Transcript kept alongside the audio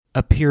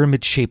A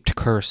Pyramid-Shaped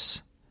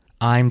Curse.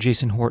 I'm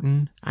Jason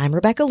Horton. I'm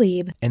Rebecca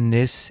Lieb. And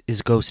this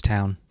is Ghost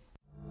Town.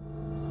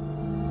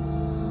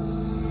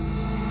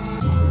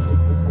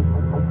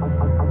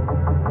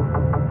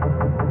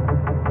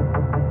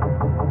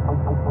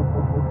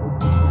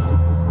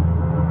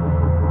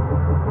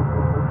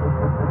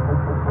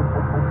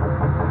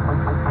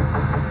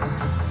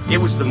 It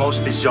was the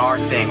most bizarre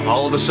thing.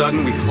 All of a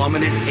sudden, we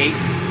plummeted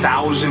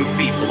 8,000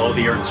 feet below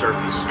the Earth's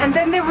surface. And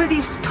then there were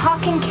these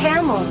talking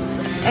camels,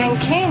 and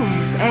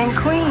kings, and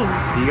queens.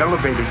 The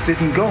elevator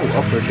didn't go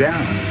up or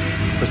down,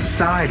 but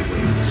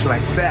sideways,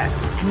 like that.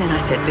 And then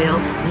I said, Bill,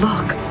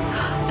 look,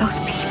 those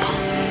people,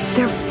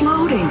 they're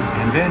floating.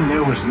 And then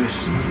there was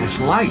this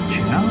light,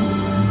 you know?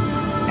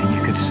 And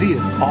you could see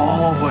it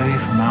all the way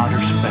from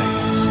outer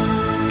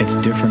space.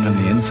 It's different on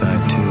the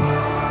inside, too.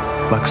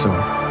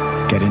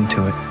 Luxor, get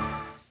into it.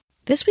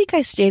 This week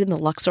I stayed in the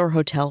Luxor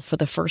Hotel for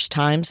the first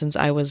time since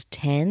I was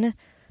 10.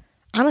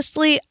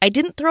 Honestly, I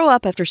didn't throw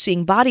up after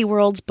seeing Body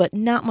Worlds, but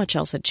not much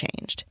else had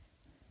changed.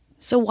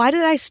 So why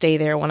did I stay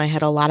there when I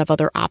had a lot of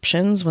other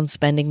options when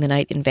spending the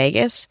night in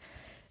Vegas?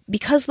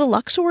 Because the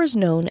Luxor is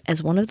known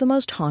as one of the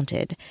most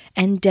haunted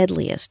and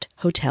deadliest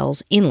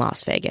hotels in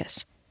Las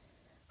Vegas.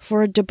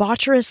 For a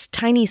debaucherous,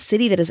 tiny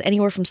city that has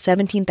anywhere from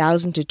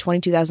 17,000 to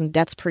 22,000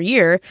 deaths per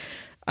year,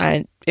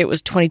 it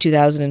was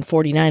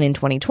 22,049 in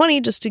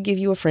 2020, just to give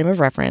you a frame of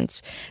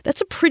reference.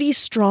 That's a pretty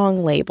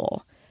strong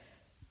label.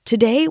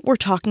 Today, we're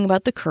talking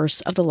about the curse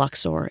of the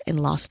Luxor in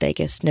Las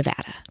Vegas,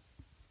 Nevada.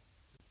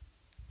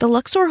 The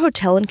Luxor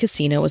Hotel and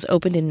Casino was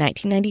opened in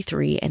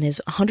 1993 and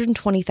is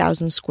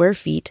 120,000 square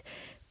feet,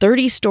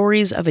 30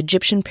 stories of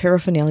Egyptian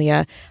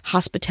paraphernalia,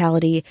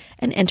 hospitality,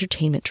 and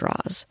entertainment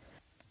draws.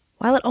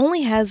 While it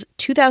only has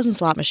 2,000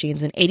 slot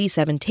machines and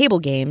 87 table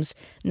games,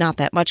 not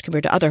that much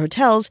compared to other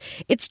hotels,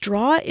 its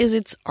draw is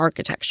its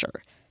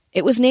architecture.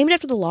 It was named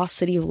after the lost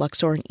city of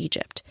Luxor in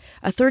Egypt,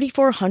 a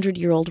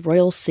 3,400-year-old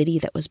royal city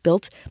that was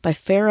built by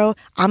Pharaoh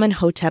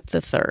Amenhotep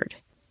III.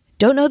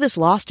 Don't know this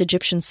lost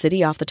Egyptian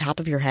city off the top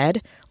of your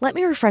head? Let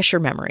me refresh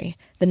your memory.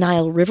 The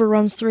Nile River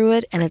runs through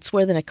it, and it's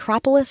where the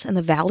necropolis and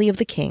the Valley of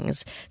the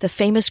Kings, the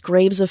famous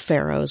graves of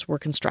pharaohs, were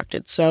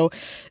constructed. So,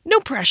 no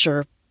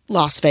pressure,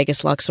 Las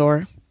Vegas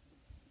Luxor.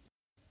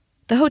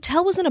 The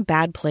hotel was in a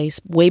bad place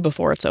way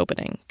before its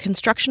opening.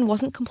 Construction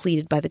wasn't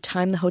completed by the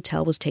time the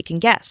hotel was taking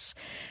guests.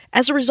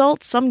 As a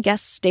result, some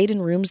guests stayed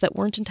in rooms that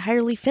weren't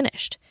entirely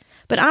finished.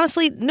 But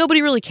honestly,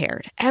 nobody really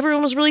cared.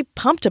 Everyone was really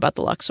pumped about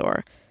the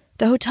Luxor.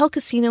 The Hotel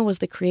Casino was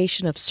the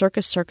creation of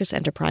Circus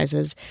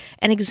Enterprises,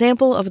 an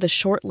example of the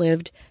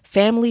short-lived,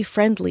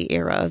 family-friendly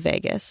era of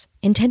Vegas,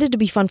 intended to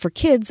be fun for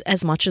kids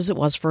as much as it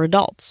was for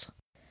adults.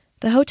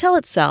 The hotel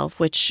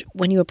itself, which,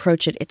 when you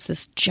approach it, it's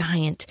this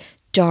giant,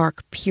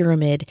 dark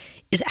pyramid,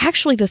 is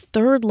actually the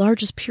third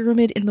largest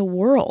pyramid in the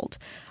world,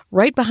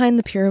 right behind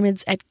the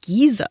pyramids at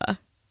Giza.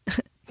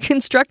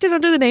 Constructed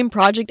under the name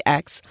Project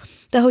X,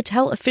 the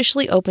hotel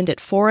officially opened at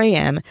 4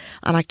 a.m.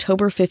 on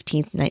October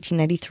 15,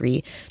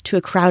 1993, to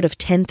a crowd of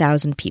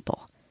 10,000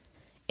 people.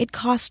 It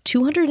cost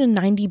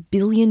 $290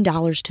 billion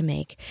to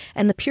make,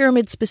 and the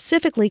pyramid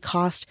specifically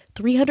cost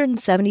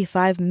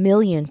 $375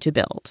 million to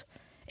build.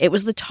 It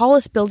was the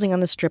tallest building on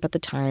the Strip at the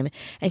time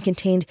and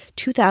contained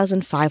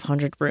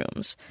 2,500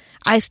 rooms.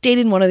 I stayed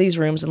in one of these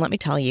rooms, and let me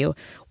tell you,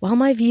 while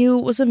my view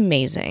was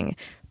amazing,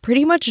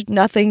 pretty much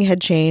nothing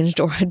had changed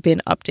or had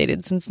been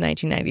updated since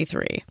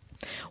 1993.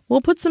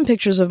 We'll put some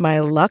pictures of my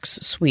Lux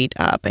suite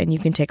up, and you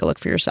can take a look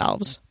for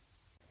yourselves.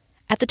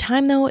 At the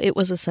time, though, it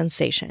was a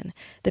sensation.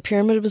 The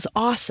pyramid was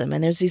awesome,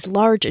 and there's these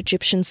large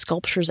Egyptian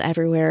sculptures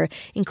everywhere,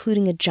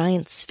 including a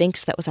giant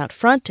sphinx that was out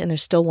front, and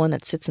there's still one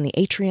that sits in the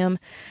atrium.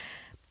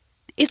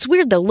 It's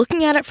weird, though,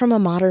 looking at it from a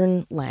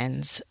modern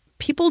lens.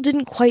 People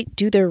didn't quite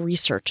do their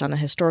research on the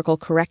historical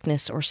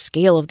correctness or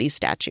scale of these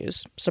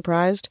statues.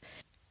 Surprised?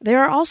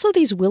 There are also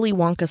these Willy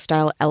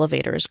Wonka-style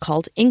elevators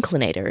called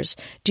inclinators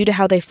due to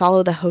how they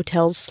follow the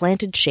hotel's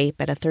slanted shape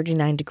at a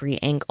 39-degree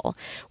angle,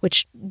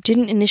 which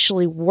didn't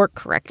initially work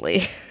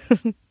correctly.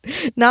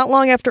 Not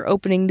long after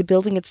opening, the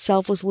building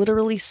itself was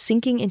literally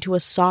sinking into a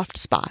soft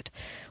spot,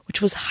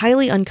 which was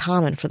highly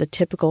uncommon for the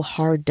typical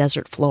hard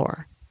desert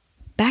floor.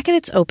 Back at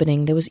its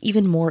opening, there was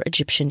even more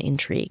Egyptian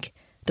intrigue.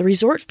 The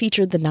resort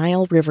featured the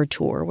Nile River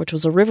Tour, which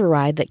was a river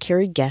ride that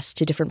carried guests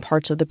to different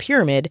parts of the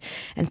pyramid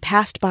and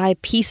passed by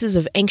pieces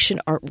of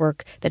ancient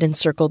artwork that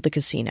encircled the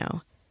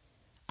casino.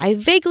 I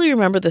vaguely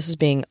remember this as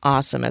being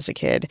awesome as a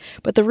kid,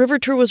 but the river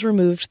tour was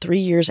removed 3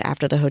 years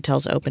after the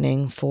hotel's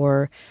opening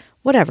for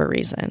whatever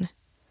reason.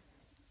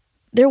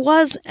 There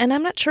was, and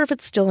I'm not sure if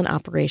it's still in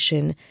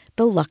operation,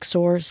 the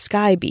Luxor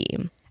Sky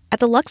Beam. At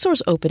the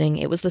Luxor's opening,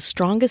 it was the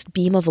strongest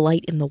beam of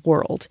light in the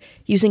world,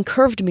 using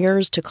curved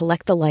mirrors to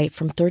collect the light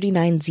from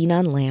 39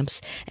 xenon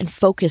lamps and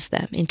focus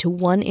them into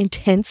one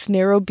intense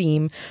narrow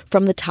beam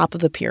from the top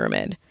of the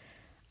pyramid.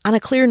 On a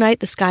clear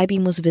night, the sky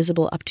beam was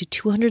visible up to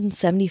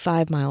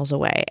 275 miles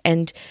away,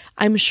 and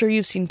I'm sure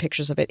you've seen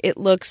pictures of it. It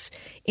looks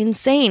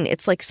insane.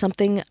 It's like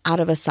something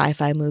out of a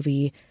sci-fi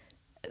movie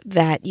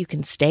that you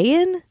can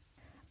stay in?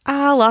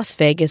 Las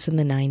Vegas in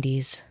the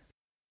 90s.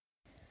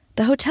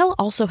 The hotel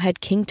also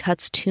had King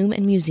Tut's tomb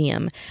and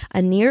museum,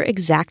 a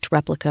near-exact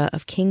replica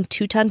of King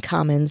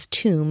Tutankhamun's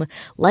tomb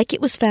like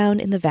it was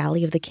found in the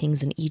Valley of the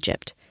Kings in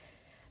Egypt.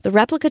 The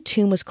replica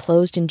tomb was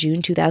closed in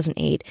June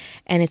 2008,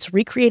 and its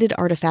recreated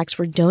artifacts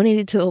were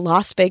donated to the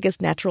Las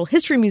Vegas Natural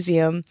History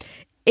Museum.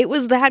 It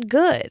was that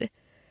good.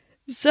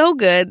 So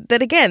good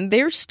that, again,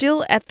 they're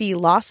still at the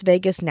Las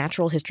Vegas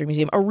Natural History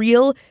Museum, a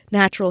real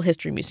natural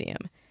history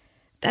museum.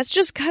 That's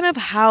just kind of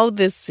how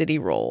this city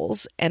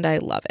rolls, and I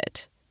love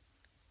it.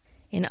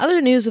 In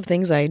other news of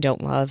things I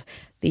don't love,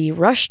 the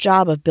rush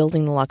job of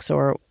building the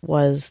Luxor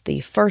was the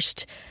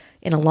first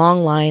in a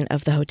long line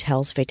of the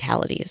hotel's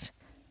fatalities.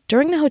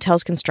 During the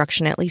hotel's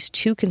construction, at least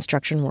 2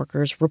 construction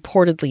workers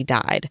reportedly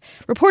died.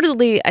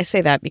 Reportedly, I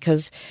say that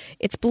because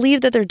it's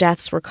believed that their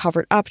deaths were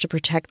covered up to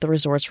protect the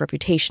resort's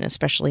reputation,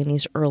 especially in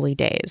these early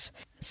days.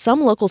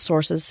 Some local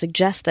sources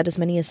suggest that as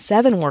many as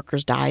 7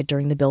 workers died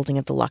during the building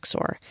of the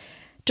Luxor.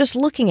 Just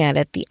looking at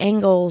it, the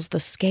angles, the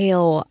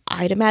scale,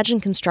 I'd imagine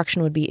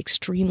construction would be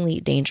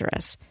extremely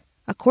dangerous.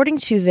 According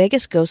to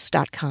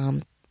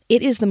VegasGhosts.com,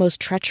 it is the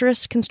most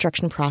treacherous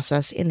construction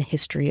process in the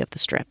history of the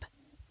Strip.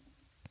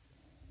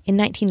 In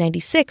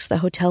 1996, the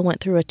hotel went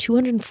through a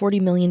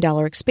 $240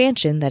 million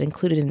expansion that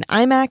included an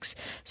IMAX,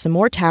 some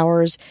more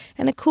towers,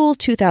 and a cool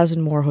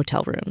 2,000 more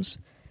hotel rooms.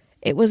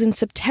 It was in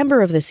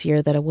September of this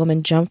year that a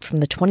woman jumped from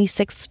the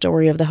 26th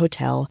story of the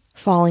hotel,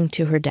 falling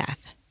to her death.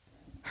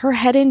 Her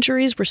head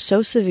injuries were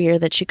so severe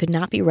that she could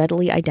not be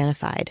readily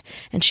identified,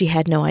 and she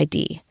had no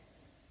ID.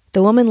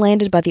 The woman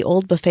landed by the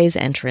old buffet's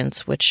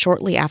entrance, which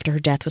shortly after her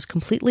death was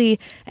completely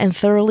and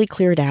thoroughly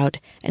cleared out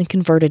and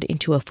converted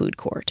into a food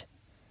court.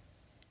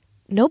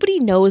 Nobody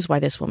knows why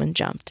this woman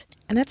jumped,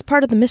 and that's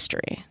part of the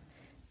mystery.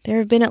 There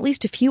have been at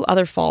least a few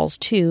other falls,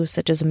 too,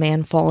 such as a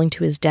man falling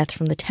to his death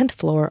from the 10th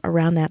floor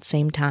around that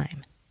same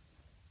time.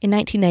 In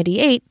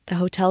 1998, the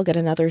hotel got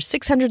another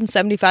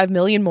 $675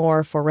 million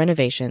more for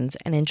renovations,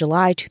 and in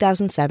July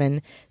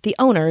 2007, the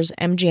owners,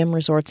 MGM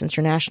Resorts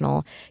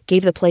International,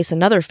 gave the place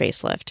another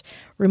facelift,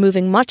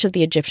 removing much of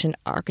the Egyptian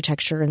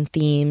architecture and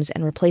themes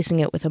and replacing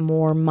it with a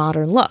more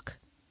modern look.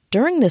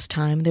 During this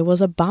time, there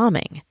was a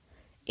bombing.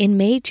 In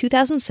May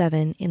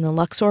 2007, in the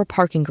Luxor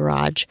parking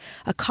garage,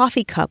 a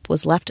coffee cup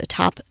was left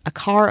atop a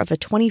car of a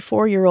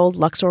 24-year-old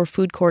Luxor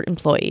food court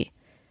employee.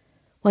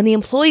 When the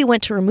employee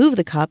went to remove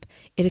the cup,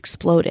 it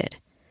exploded.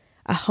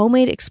 A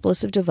homemade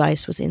explosive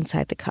device was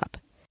inside the cup.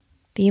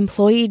 The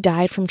employee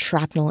died from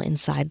shrapnel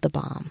inside the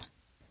bomb.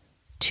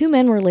 2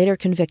 men were later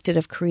convicted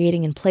of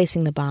creating and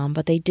placing the bomb,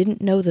 but they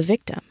didn't know the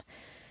victim.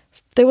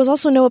 There was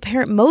also no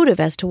apparent motive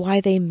as to why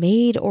they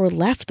made or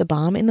left the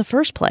bomb in the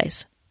first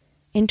place.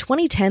 In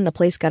 2010, the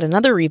place got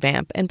another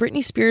revamp, and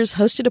Britney Spears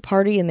hosted a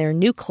party in their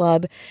new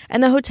club,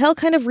 and the hotel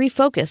kind of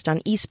refocused on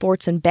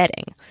esports and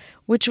betting,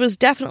 which was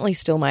definitely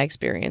still my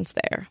experience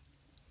there.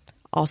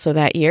 Also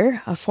that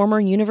year, a former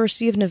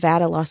University of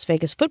Nevada Las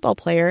Vegas football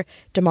player,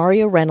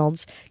 Demario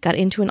Reynolds, got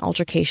into an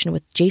altercation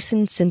with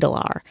Jason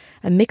Sindelar,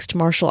 a mixed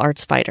martial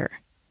arts fighter.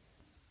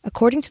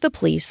 According to the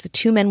police, the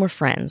 2 men were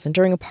friends, and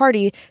during a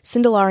party,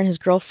 Sindelar and his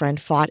girlfriend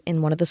fought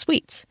in one of the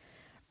suites.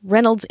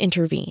 Reynolds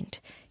intervened.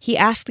 He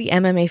asked the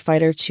MMA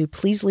fighter to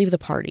please leave the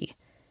party.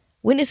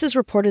 Witnesses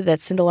reported that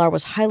Sindelar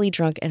was highly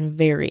drunk and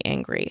very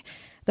angry.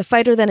 The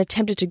fighter then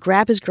attempted to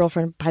grab his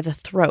girlfriend by the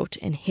throat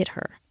and hit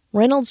her.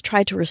 Reynolds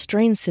tried to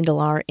restrain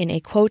Sindelar in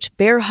a, quote,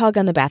 bear hug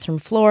on the bathroom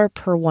floor,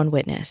 per one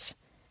witness.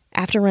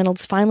 After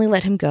Reynolds finally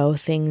let him go,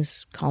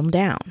 things calmed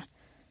down.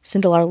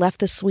 Sindelar left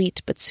the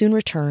suite, but soon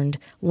returned,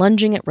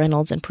 lunging at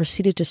Reynolds and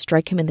proceeded to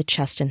strike him in the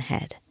chest and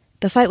head.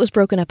 The fight was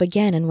broken up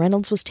again, and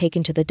Reynolds was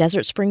taken to the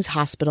Desert Springs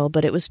Hospital,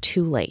 but it was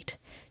too late.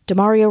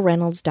 Demario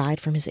Reynolds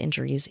died from his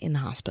injuries in the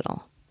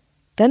hospital.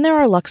 Then there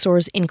are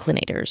Luxor's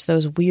inclinators,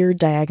 those weird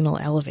diagonal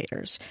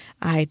elevators.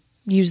 I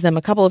used them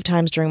a couple of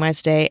times during my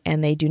stay,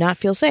 and they do not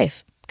feel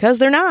safe. Because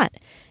they're not.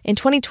 In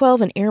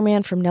 2012, an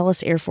airman from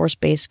Nellis Air Force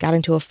Base got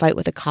into a fight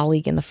with a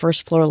colleague in the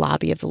first-floor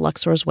lobby of the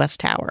Luxor's West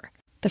Tower.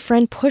 The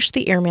friend pushed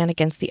the airman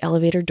against the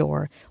elevator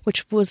door,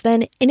 which was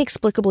then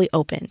inexplicably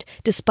opened,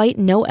 despite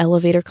no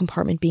elevator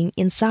compartment being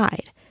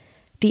inside.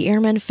 The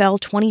airman fell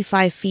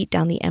 25 feet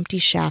down the empty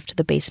shaft to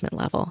the basement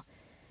level.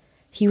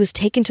 He was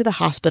taken to the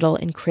hospital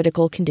in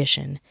critical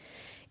condition.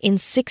 In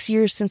 6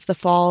 years since the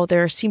fall,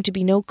 there seemed to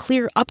be no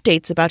clear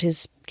updates about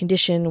his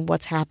condition,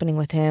 what's happening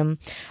with him,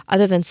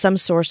 other than some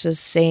sources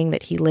saying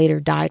that he later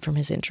died from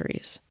his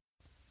injuries.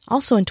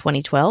 Also in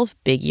 2012,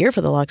 big year for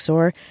the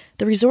Luxor,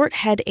 the resort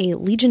had a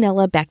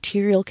Legionella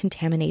bacterial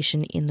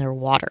contamination in their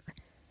water.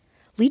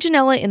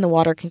 Legionella in the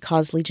water can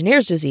cause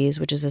Legionnaire's disease,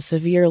 which is a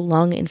severe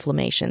lung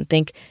inflammation.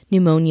 Think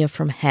pneumonia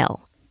from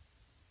hell.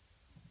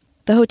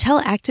 The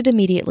hotel acted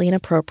immediately and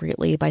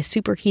appropriately by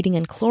superheating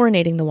and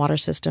chlorinating the water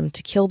system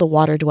to kill the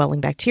water-dwelling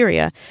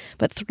bacteria,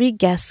 but 3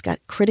 guests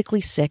got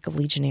critically sick of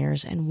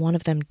Legionnaires, and one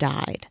of them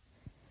died.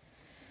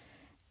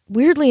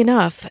 Weirdly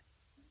enough,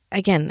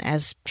 again,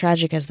 as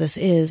tragic as this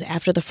is,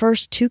 after the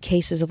first 2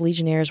 cases of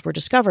Legionnaires were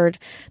discovered,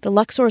 the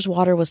Luxor's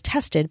water was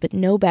tested, but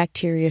no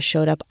bacteria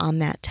showed up on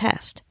that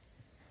test.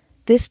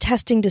 This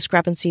testing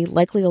discrepancy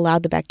likely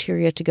allowed the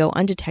bacteria to go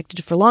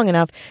undetected for long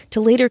enough to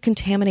later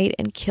contaminate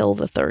and kill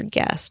the third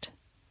guest.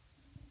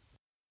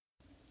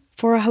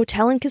 For a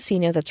hotel and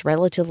casino that's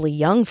relatively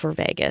young for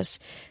Vegas,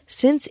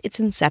 since its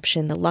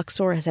inception, the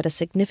Luxor has had a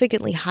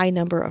significantly high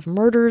number of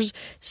murders,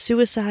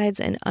 suicides,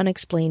 and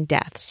unexplained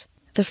deaths.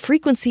 The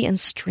frequency and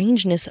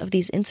strangeness of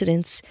these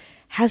incidents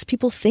has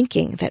people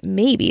thinking that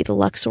maybe the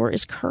Luxor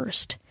is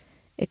cursed.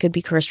 It could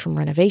be cursed from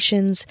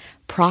renovations,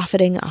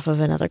 profiting off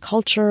of another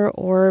culture,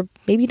 or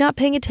maybe not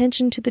paying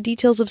attention to the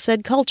details of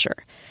said culture.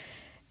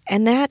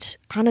 And that,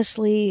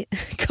 honestly,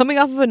 coming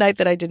off of a night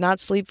that I did not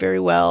sleep very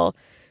well,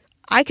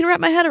 I can wrap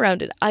my head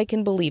around it. I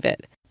can believe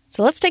it.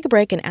 So let's take a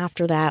break, and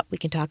after that, we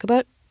can talk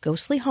about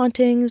ghostly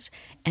hauntings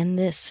and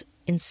this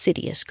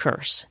insidious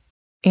curse.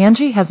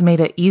 Angie has made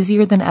it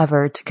easier than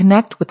ever to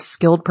connect with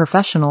skilled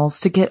professionals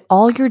to get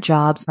all your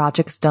jobs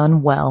projects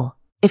done well.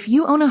 If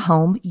you own a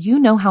home, you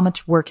know how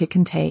much work it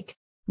can take,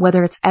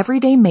 whether it's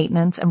everyday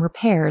maintenance and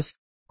repairs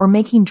or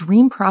making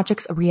dream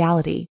projects a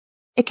reality.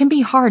 It can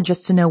be hard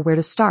just to know where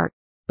to start,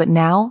 but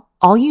now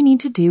all you need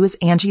to do is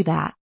Angie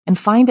that and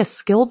find a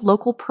skilled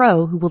local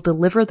pro who will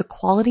deliver the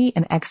quality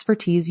and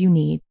expertise you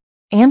need.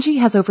 Angie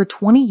has over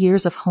 20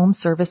 years of home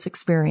service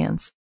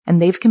experience, and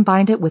they've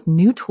combined it with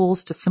new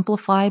tools to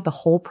simplify the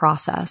whole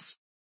process.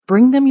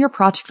 Bring them your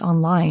project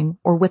online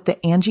or with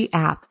the Angie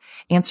app,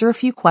 answer a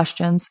few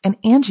questions, and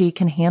Angie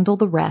can handle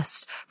the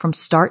rest from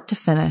start to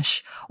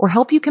finish, or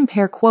help you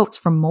compare quotes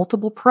from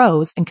multiple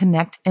pros and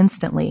connect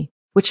instantly,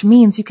 which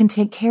means you can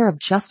take care of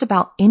just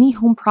about any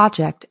home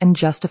project in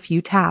just a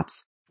few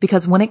taps.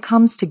 Because when it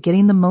comes to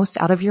getting the most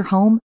out of your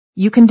home,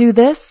 you can do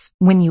this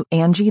when you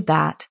Angie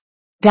that.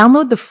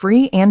 Download the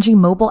free Angie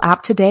mobile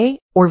app today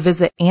or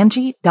visit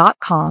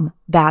Angie.com.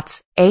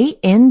 That's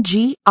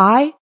ANGI.com.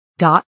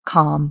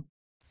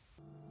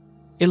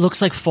 It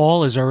looks like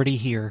fall is already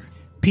here.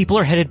 People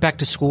are headed back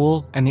to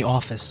school and the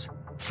office.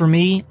 For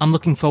me, I'm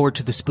looking forward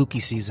to the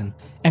spooky season.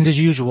 And as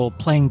usual,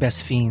 playing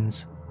Best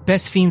Fiends.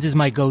 Best Fiends is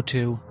my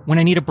go-to when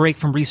I need a break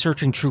from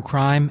researching true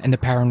crime and the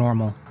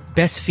paranormal.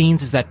 Best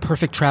Fiends is that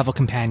perfect travel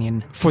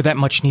companion for that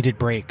much-needed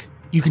break.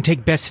 You can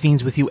take Best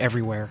Fiends with you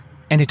everywhere,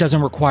 and it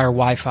doesn't require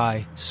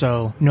Wi-Fi,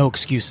 so no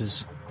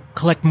excuses.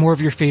 Collect more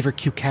of your favorite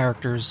cute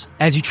characters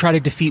as you try to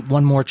defeat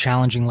one more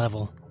challenging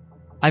level.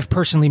 I've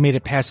personally made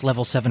it past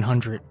level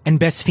 700, and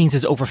Best Fiends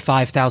has over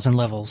 5,000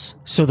 levels,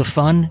 so the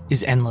fun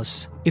is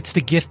endless. It's the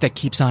gift that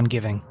keeps on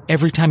giving.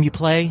 Every time you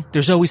play,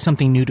 there's always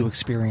something new to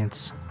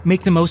experience.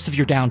 Make the most of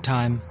your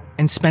downtime,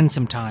 and spend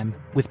some time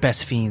with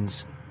Best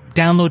Fiends.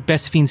 Download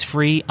Best Fiends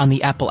free on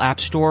the Apple App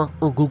Store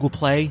or Google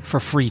Play for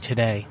free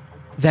today.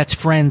 That's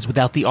friends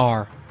without the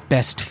R.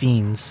 Best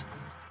Fiends.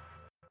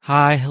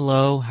 Hi,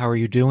 hello, how are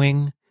you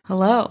doing?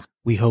 Hello.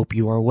 We hope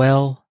you are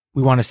well.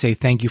 We want to say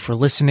thank you for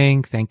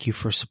listening. Thank you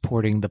for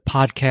supporting the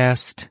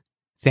podcast.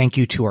 Thank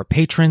you to our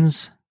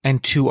patrons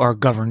and to our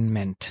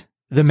government.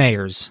 The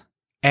mayors,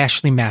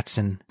 Ashley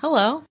Matson.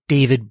 Hello.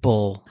 David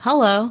Bull.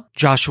 Hello.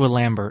 Joshua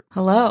Lambert.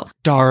 Hello.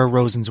 Dara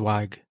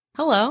Rosenzweig.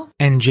 Hello.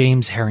 And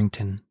James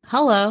Harrington.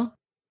 Hello.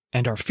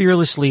 And our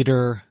fearless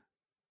leader,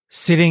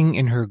 sitting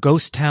in her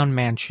ghost town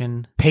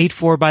mansion, paid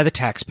for by the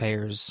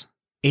taxpayers,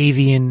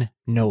 Avian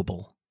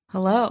Noble.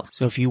 Hello.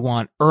 So if you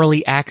want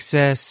early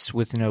access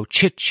with no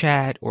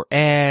chit-chat or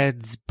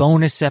ads,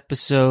 bonus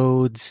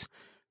episodes,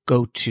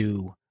 go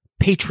to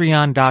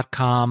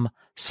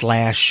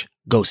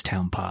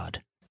patreon.com/ghosttownpod.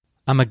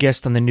 I'm a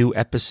guest on the new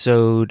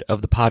episode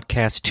of the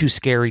podcast Too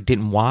Scary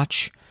Didn't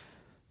Watch.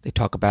 They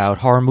talk about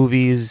horror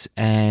movies,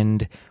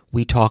 and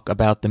we talk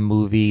about the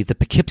movie The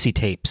Poughkeepsie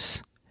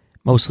Tapes,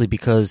 mostly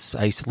because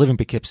I used to live in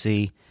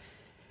Poughkeepsie.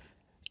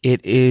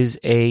 It is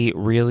a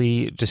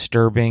really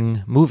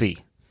disturbing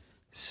movie,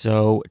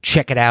 so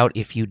check it out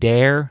if you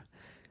dare.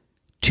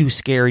 Too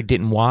Scary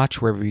Didn't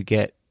Watch, wherever you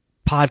get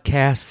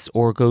podcasts,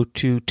 or go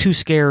to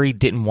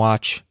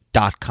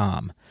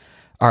tooscarydidn'twatch.com.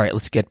 All right,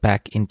 let's get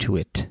back into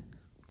it.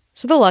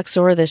 So the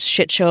Luxor, this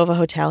shit show of a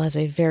hotel, has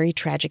a very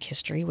tragic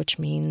history, which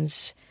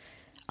means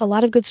a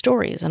lot of good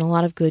stories and a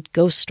lot of good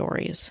ghost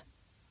stories.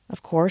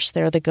 Of course,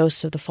 there are the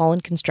ghosts of the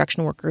fallen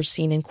construction workers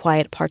seen in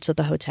quiet parts of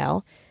the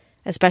hotel,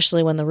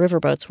 especially when the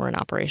riverboats were in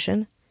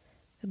operation.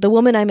 The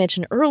woman I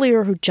mentioned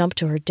earlier who jumped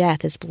to her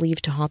death is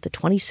believed to haunt the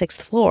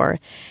 26th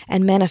floor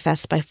and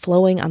manifests by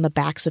flowing on the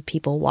backs of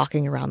people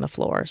walking around the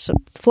floor. So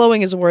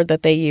flowing is a word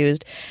that they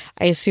used.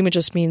 I assume it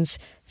just means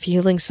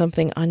feeling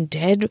something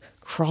undead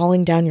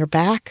crawling down your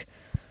back.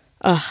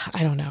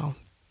 I don't know.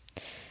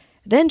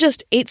 Then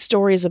just 8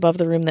 stories above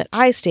the room that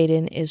I stayed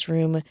in is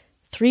room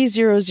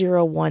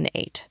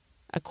 30018.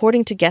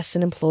 According to guests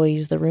and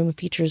employees, the room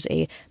features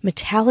a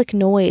metallic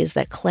noise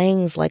that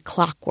clangs like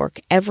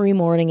clockwork every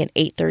morning at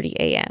 8:30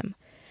 a.m.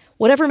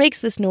 Whatever makes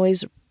this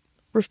noise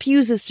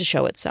refuses to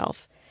show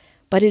itself,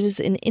 but it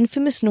is an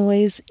infamous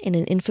noise in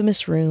an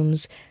infamous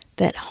rooms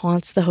that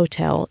haunts the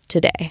hotel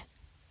today.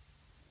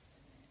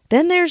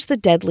 Then there's the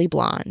Deadly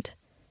Blonde.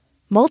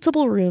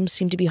 Multiple rooms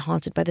seem to be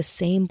haunted by the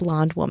same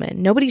blonde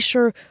woman. Nobody's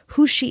sure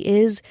who she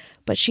is,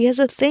 but she has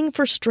a thing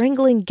for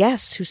strangling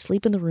guests who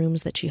sleep in the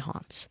rooms that she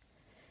haunts.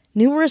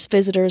 Numerous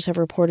visitors have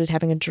reported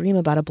having a dream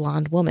about a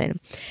blonde woman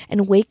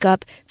and wake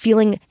up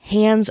feeling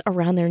hands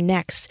around their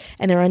necks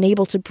and they're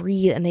unable to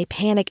breathe and they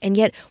panic, and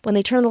yet when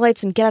they turn the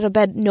lights and get out of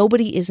bed,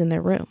 nobody is in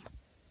their room.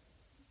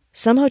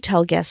 Some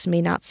hotel guests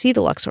may not see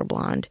the Luxor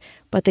blonde,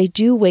 but they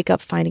do wake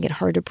up finding it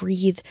hard to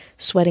breathe,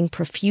 sweating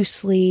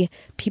profusely.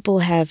 People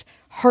have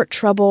heart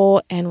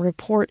trouble and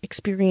report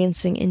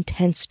experiencing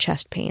intense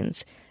chest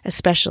pains,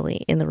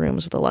 especially in the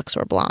rooms with the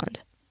Luxor blonde.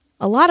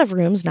 A lot of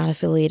rooms not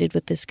affiliated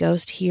with this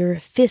ghost hear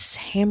fists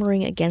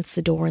hammering against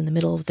the door in the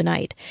middle of the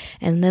night,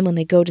 and then when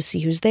they go to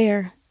see who's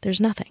there,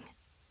 there's nothing.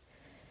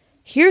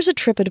 Here's a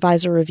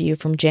TripAdvisor review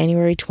from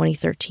January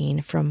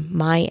 2013 from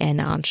My N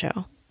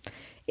Ancho.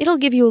 It'll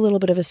give you a little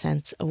bit of a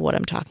sense of what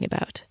I'm talking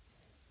about.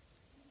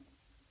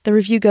 The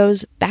review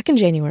goes, "Back in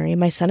January,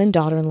 my son and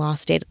daughter-in-law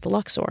stayed at the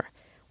Luxor.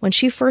 When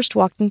she first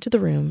walked into the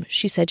room,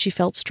 she said she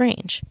felt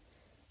strange.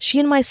 She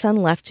and my son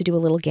left to do a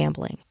little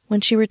gambling. When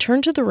she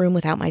returned to the room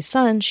without my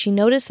son, she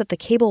noticed that the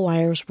cable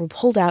wires were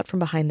pulled out from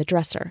behind the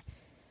dresser.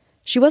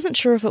 She wasn't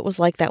sure if it was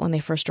like that when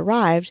they first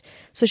arrived,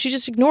 so she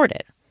just ignored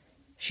it.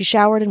 She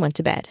showered and went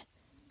to bed.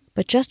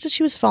 But just as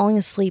she was falling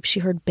asleep,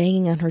 she heard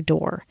banging on her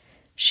door.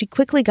 She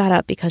quickly got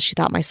up because she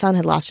thought my son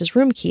had lost his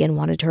room key and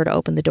wanted her to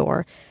open the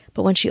door,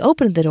 but when she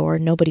opened the door,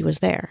 nobody was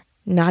there,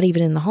 not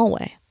even in the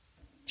hallway.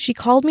 She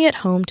called me at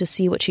home to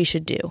see what she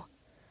should do.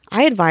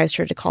 I advised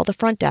her to call the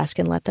front desk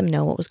and let them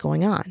know what was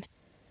going on.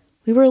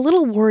 We were a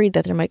little worried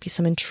that there might be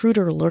some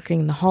intruder lurking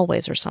in the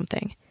hallways or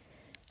something.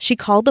 She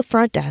called the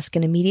front desk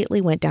and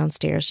immediately went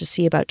downstairs to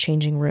see about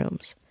changing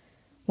rooms.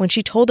 When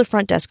she told the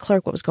front desk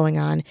clerk what was going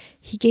on,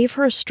 he gave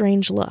her a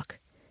strange look.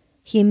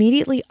 He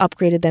immediately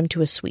upgraded them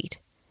to a suite.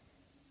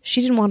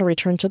 She didn't want to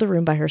return to the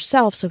room by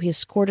herself, so he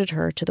escorted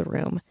her to the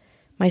room.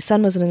 My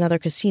son was in another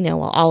casino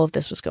while all of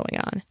this was going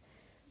on.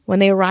 When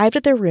they arrived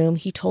at their room,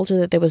 he told her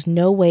that there was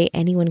no way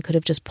anyone could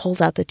have just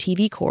pulled out the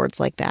TV cords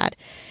like that,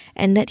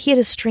 and that he had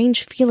a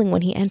strange feeling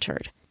when he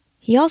entered.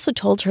 He also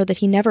told her that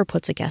he never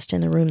puts a guest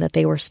in the room that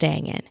they were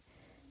staying in.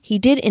 He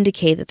did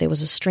indicate that there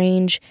was a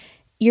strange,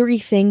 eerie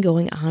thing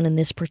going on in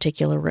this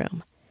particular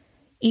room.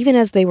 Even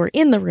as they were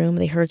in the room,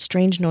 they heard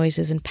strange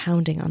noises and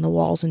pounding on the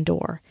walls and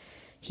door.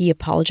 He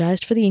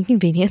apologized for the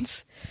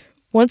inconvenience.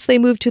 Once they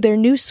moved to their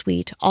new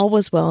suite, all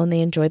was well and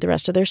they enjoyed the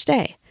rest of their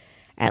stay.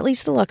 At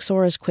least the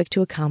Luxor is quick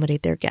to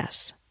accommodate their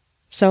guests.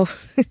 So,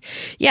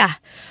 yeah,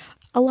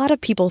 a lot of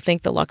people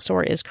think the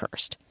Luxor is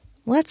cursed.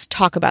 Let's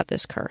talk about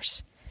this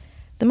curse.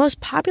 The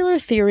most popular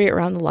theory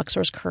around the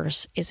Luxor's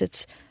curse is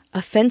its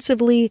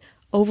offensively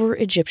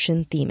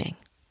over-Egyptian theming.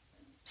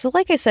 So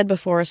like I said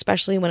before,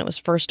 especially when it was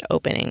first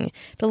opening,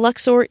 the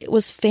Luxor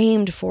was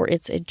famed for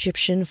its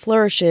Egyptian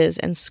flourishes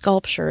and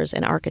sculptures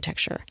and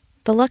architecture.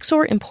 The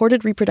Luxor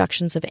imported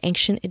reproductions of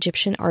ancient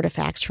Egyptian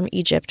artifacts from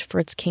Egypt for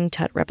its King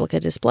Tut replica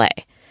display.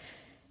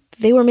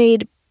 They were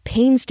made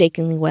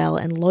painstakingly well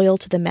and loyal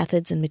to the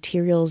methods and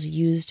materials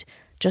used,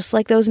 just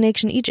like those in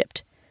ancient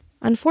Egypt.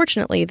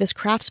 Unfortunately, this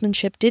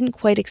craftsmanship didn't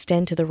quite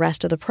extend to the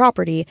rest of the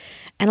property,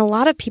 and a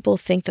lot of people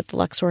think that the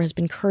Luxor has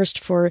been cursed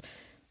for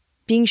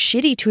being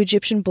shitty to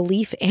Egyptian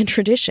belief and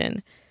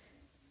tradition.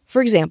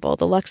 For example,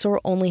 the Luxor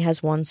only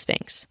has one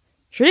sphinx.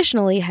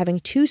 Traditionally, having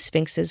two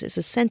sphinxes is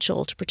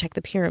essential to protect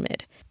the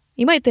pyramid.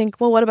 You might think,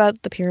 well, what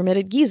about the pyramid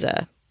at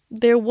Giza?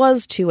 There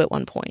was two at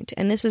one point,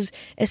 and this is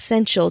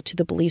essential to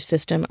the belief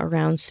system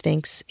around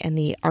sphinx and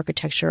the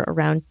architecture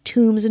around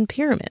tombs and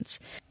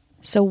pyramids.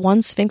 So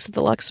one sphinx at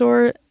the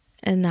Luxor,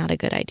 and not a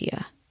good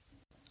idea.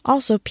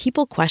 Also,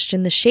 people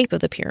question the shape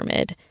of the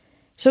pyramid.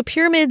 So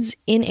pyramids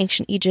in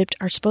ancient Egypt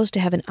are supposed to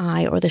have an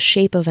eye or the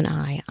shape of an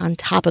eye on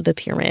top of the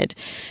pyramid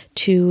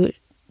to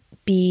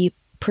be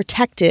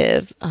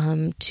protective,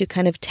 to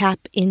kind of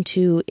tap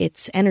into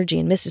its energy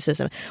and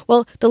mysticism.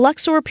 Well, the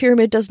Luxor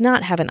pyramid does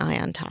not have an eye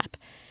on top.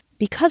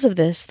 Because of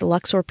this, the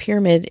Luxor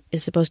pyramid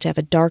is supposed to have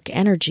a dark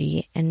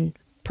energy and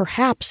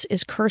perhaps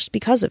is cursed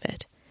because of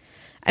it.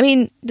 I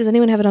mean, does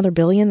anyone have another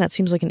billion? That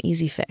seems like an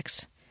easy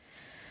fix.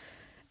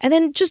 And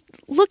then just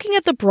looking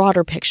at the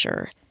broader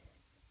picture,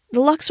 the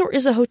Luxor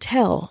is a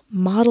hotel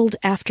modeled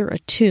after a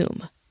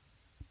tomb.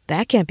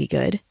 That can't be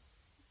good.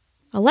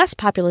 A less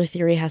popular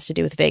theory has to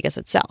do with Vegas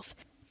itself.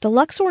 The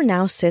Luxor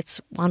now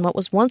sits on what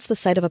was once the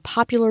site of a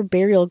popular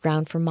burial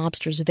ground for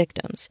mobsters'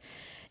 victims.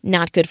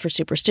 Not good for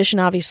superstition,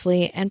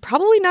 obviously, and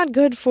probably not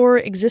good for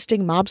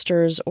existing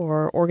mobsters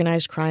or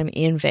organized crime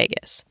in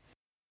Vegas.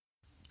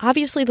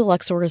 Obviously, the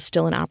Luxor is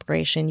still in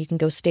operation. You can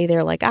go stay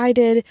there like I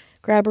did,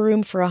 grab a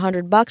room for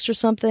 $100 or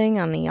something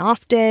on the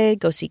off day,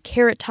 go see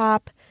Carrot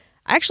Top.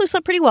 I actually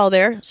slept pretty well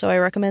there, so I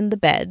recommend the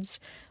beds.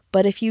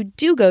 But if you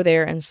do go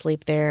there and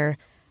sleep there,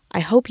 I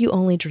hope you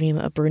only dream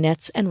of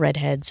brunettes and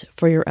redheads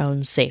for your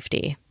own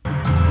safety.